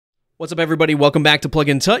What's up, everybody? Welcome back to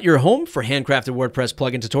Plugin Tut, your home for handcrafted WordPress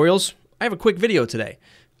plugin tutorials. I have a quick video today.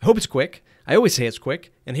 I hope it's quick. I always say it's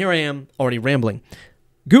quick, and here I am already rambling.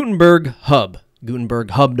 Gutenberg Hub,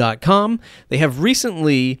 gutenberghub.com. They have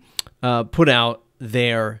recently put out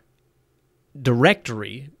their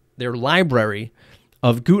directory, their library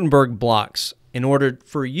of Gutenberg blocks in order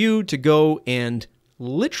for you to go and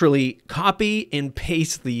literally copy and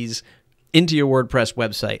paste these into your WordPress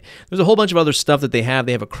website. There's a whole bunch of other stuff that they have.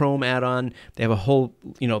 They have a Chrome add-on. They have a whole,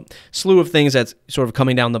 slew of things that's sort of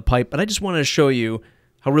coming down the pipe. But I just wanted to show you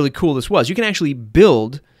how really cool this was. You can actually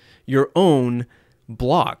build your own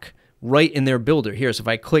block right in their builder. Here, so if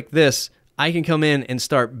I click this, I can come in and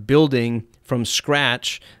start building from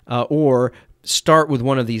scratch or start with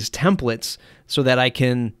one of these templates so that I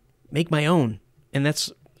can make my own. And it's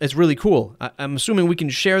really cool. I'm assuming we can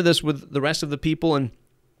share this with the rest of the people and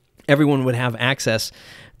everyone would have access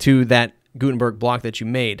to that Gutenberg block that you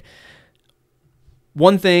made.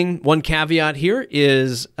 One caveat here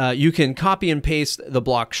is you can copy and paste the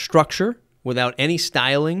block structure without any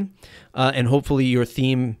styling, and hopefully your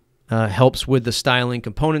theme helps with the styling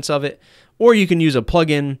components of it. Or you can use a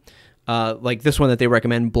plugin like this one that they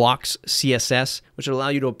recommend, Blocks CSS, which will allow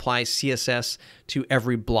you to apply CSS to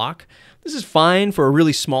every block. This is fine for a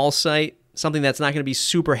really small site, something that's not going to be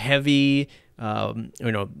super heavy,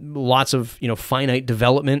 lots of, finite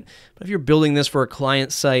development. But if you're building this for a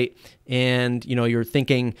client site and, you're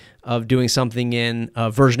thinking of doing something in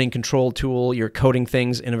a versioning control tool, you're coding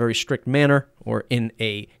things in a very strict manner or in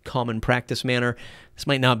a common practice manner, this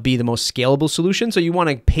might not be the most scalable solution. So you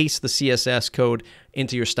want to paste the CSS code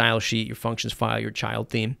into your style sheet, your functions file, your child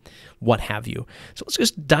theme, what have you. So let's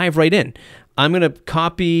just dive right in. I'm going to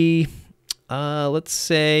copy, let's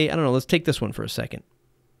take this one for a second.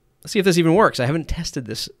 Let's see if this even works. I haven't tested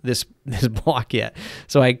this block yet.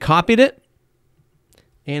 So I copied it,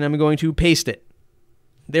 and I'm going to paste it.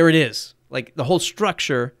 There it is. Like, the whole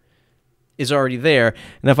structure is already there.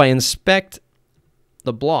 And if I inspect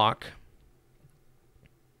the block,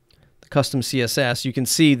 the custom CSS, you can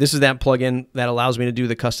see this is that plugin that allows me to do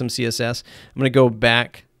the custom CSS. I'm going to go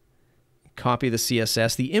back, copy the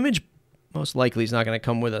CSS. The image most likely is not going to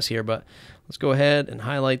come with us here, but let's go ahead and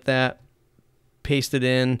highlight that. Paste it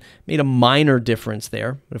in, made a minor difference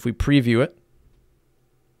there, but if we preview it,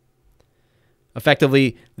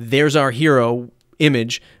 effectively, there's our hero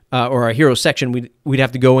image or our hero section. We'd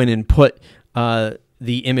have to go in and put the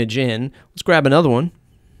image in. Let's grab another one.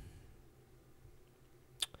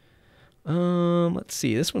 Let's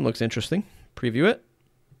see, this one looks interesting. Preview it,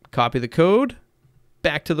 copy the code,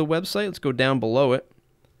 back to the website. Let's go down below it,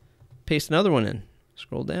 paste another one in,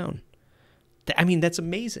 scroll down. I mean, that's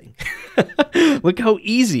amazing. Look how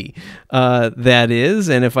easy that is.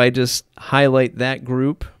 And if I just highlight that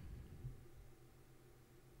group,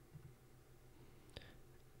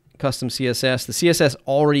 custom CSS, the CSS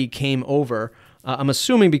already came over. I'm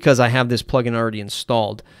assuming because I have this plugin already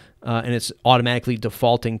installed, and it's automatically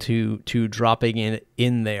defaulting to dropping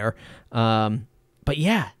in there. But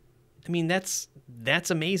yeah, I mean, that's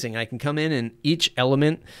amazing. I can come in and each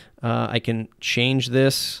element, I can change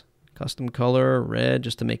this. Custom color, red,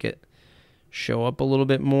 just to make it show up a little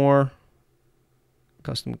bit more.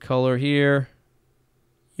 Custom color here.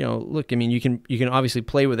 Look, I mean, you can obviously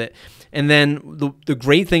play with it. And then the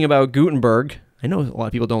great thing about Gutenberg, I know a lot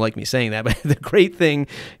of people don't like me saying that, but the great thing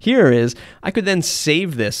here is I could then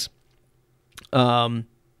save this as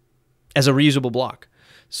a reusable block.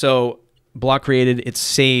 So block created, it's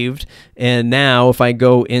saved, and now if I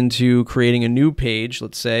go into creating a new page,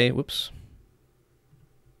 let's say, whoops,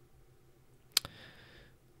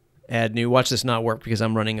 add new. Watch this not work because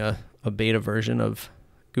I'm running a beta version of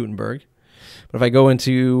Gutenberg. But if I go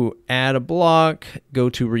into add a block, go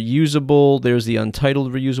to reusable, there's the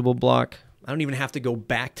untitled reusable block. I don't even have to go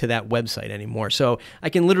back to that website anymore. So I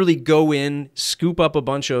can literally go in, scoop up a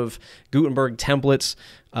bunch of Gutenberg templates,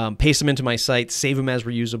 paste them into my site, save them as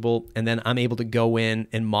reusable, and then I'm able to go in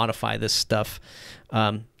and modify this stuff,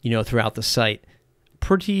 throughout the site.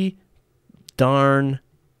 Pretty darn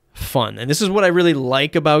fun. And this is what I really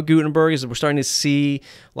like about Gutenberg, is that we're starting to see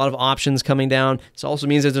a lot of options coming down. This also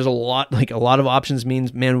means that there's a lot of options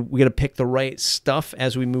means, man, we got to pick the right stuff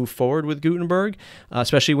as we move forward with Gutenberg,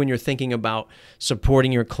 especially when you're thinking about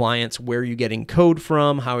supporting your clients. Where are you getting code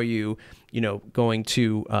from? How are you, going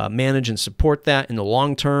to manage and support that in the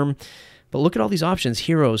long term? But look at all these options,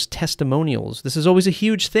 heroes, testimonials. This is always a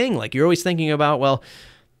huge thing. Like, you're always thinking about, well,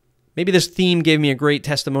 maybe this theme gave me a great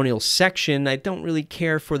testimonial section. I don't really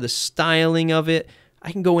care for the styling of it.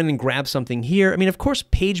 I can go in and grab something here. I mean, of course,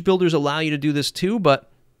 page builders allow you to do this too, but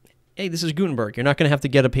Hey, this is Gutenberg. You're not going to have to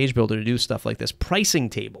get a page builder to do stuff like this. Pricing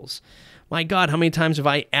tables. My God, how many times have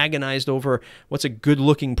I agonized over what's a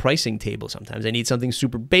good-looking pricing table? Sometimes I need something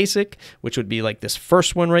super basic, which would be like this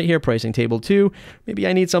first one right here, pricing table 2. Maybe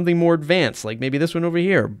I need something more advanced, like maybe this one over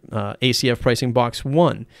here, ACF pricing box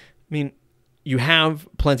 1. I mean, you have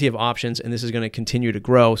plenty of options, and this is going to continue to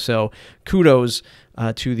grow. So kudos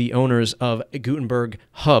to the owners of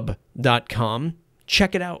GutenbergHub.com.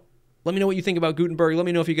 Check it out. Let me know what you think about Gutenberg. Let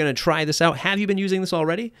me know if you're going to try this out. Have you been using this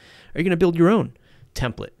already? Are you going to build your own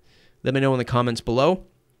template? Let me know in the comments below.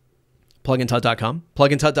 Plugintut.com.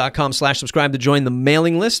 Plugintut.com/subscribe to join the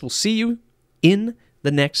mailing list. We'll see you in the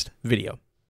next video.